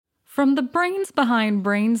From the brains behind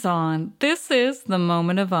Brains On, this is the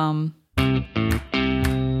Moment of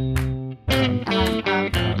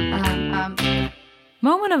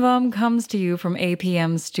Moment of comes to you from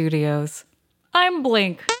APM Studios. I'm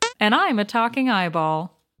Blink, and I'm a talking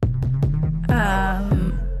eyeball. As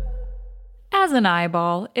an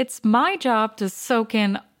eyeball, it's my job to soak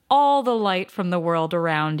in all the light from the world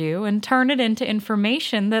around you and turn it into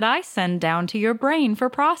information that I send down to your brain for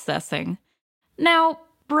processing. Now,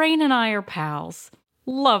 Brain and I are pals.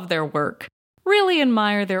 Love their work. Really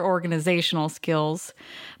admire their organizational skills.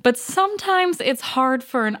 But sometimes it's hard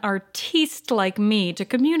for an artiste like me to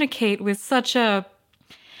communicate with such a,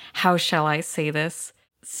 how shall I say this,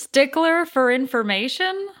 stickler for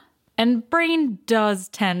information? And Brain does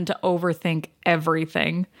tend to overthink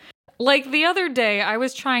everything. Like the other day, I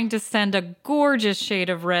was trying to send a gorgeous shade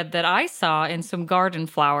of red that I saw in some garden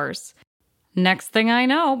flowers. Next thing I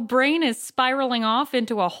know, Brain is spiraling off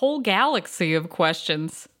into a whole galaxy of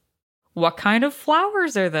questions. What kind of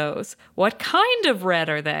flowers are those? What kind of red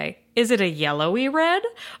are they? Is it a yellowy red?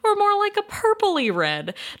 Or more like a purpley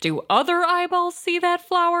red? Do other eyeballs see that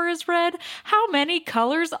flower as red? How many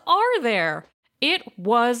colors are there? It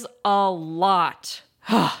was a lot.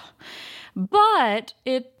 But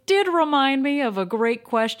it did remind me of a great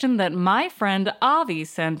question that my friend Avi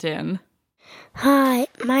sent in. Hi,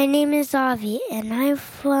 my name is Avi, and I'm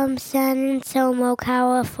from San Anselmo,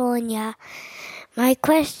 California. My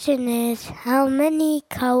question is, how many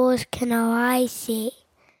colors can our eyes see?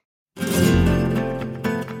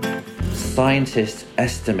 Scientists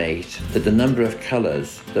estimate that the number of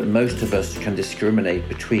colours that most of us can discriminate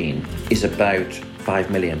between is about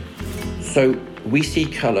 5 million. So we see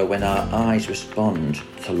colour when our eyes respond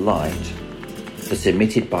to light that's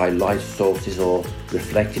emitted by light sources or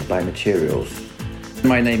reflected by materials.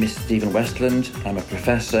 My name is Stephen Westland. I'm a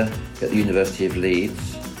professor at the University of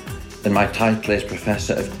Leeds, and my title is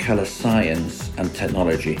Professor of Colour Science and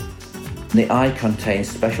Technology. The eye contains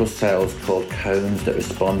special cells called cones that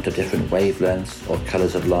respond to different wavelengths or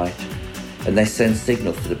colours of light, and they send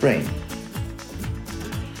signals to the brain.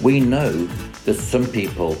 We know that some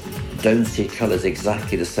people don't see colours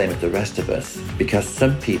exactly the same as the rest of us because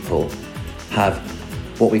some people have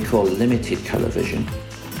what we call limited colour vision.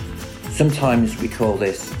 Sometimes we call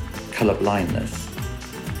this colour blindness.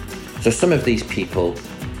 So some of these people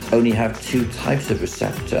only have 2 types of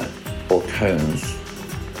receptor or cones,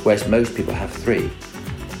 whereas most people have 3.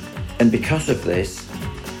 And because of this,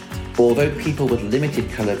 although people with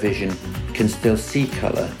limited colour vision can still see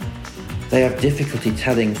colour, they have difficulty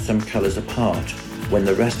telling some colours apart when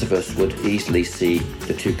the rest of us would easily see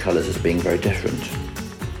the 2 colours as being very different.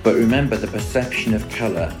 But remember, the perception of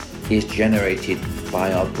colour is generated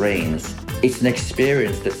by our brains. It's an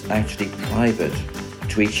experience that's actually private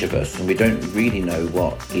to each of us, and we don't really know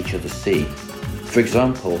what each other see. For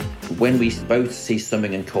example, when we both see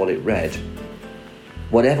something and call it red,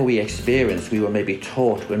 whatever we experience, we were maybe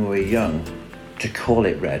taught when we were young to call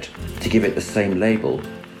it red, to give it the same label,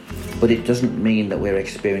 but it doesn't mean that we're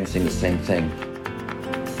experiencing the same thing.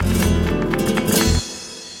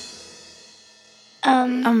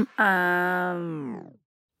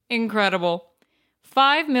 Incredible.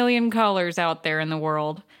 5 million colors out there in the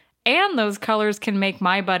world. And those colors can make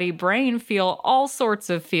my buddy Brain feel all sorts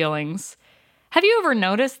of feelings. Have you ever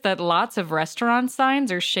noticed that lots of restaurant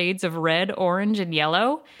signs are shades of red, orange, and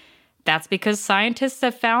yellow? That's because scientists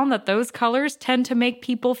have found that those colors tend to make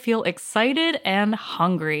people feel excited and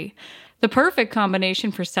hungry. The perfect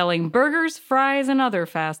combination for selling burgers, fries, and other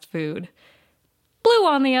fast food. Blue,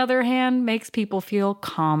 on the other hand, makes people feel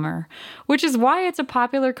calmer, which is why it's a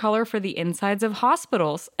popular color for the insides of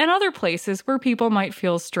hospitals and other places where people might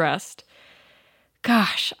feel stressed.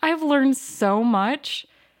 Gosh, I've learned so much.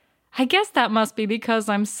 I guess that must be because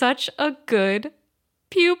I'm such a good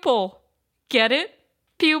pupil. Get it?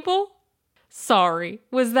 Pupil? Sorry,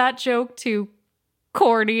 was that joke too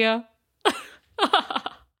cornea?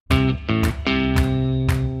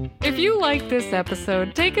 If you like this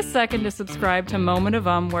episode, take a second to subscribe to Moment of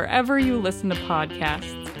wherever you listen to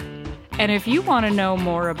podcasts. And if you want to know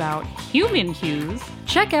more about human hues,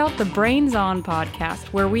 check out the Brains On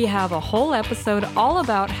podcast, where we have a whole episode all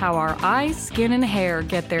about how our eyes, skin, and hair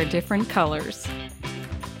get their different colors.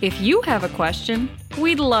 If you have a question,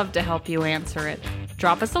 we'd love to help you answer it.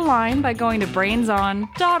 Drop us a line by going to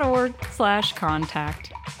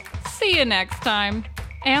brainson.org/contact. See you next time.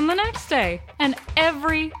 And the next day, and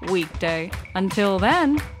every weekday. Until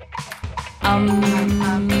then,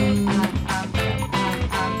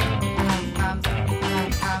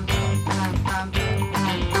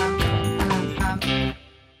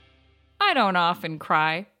 I don't often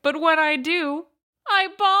cry, but when I do,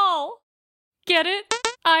 Eyeball. Get it?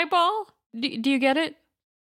 Eyeball? Do you get it?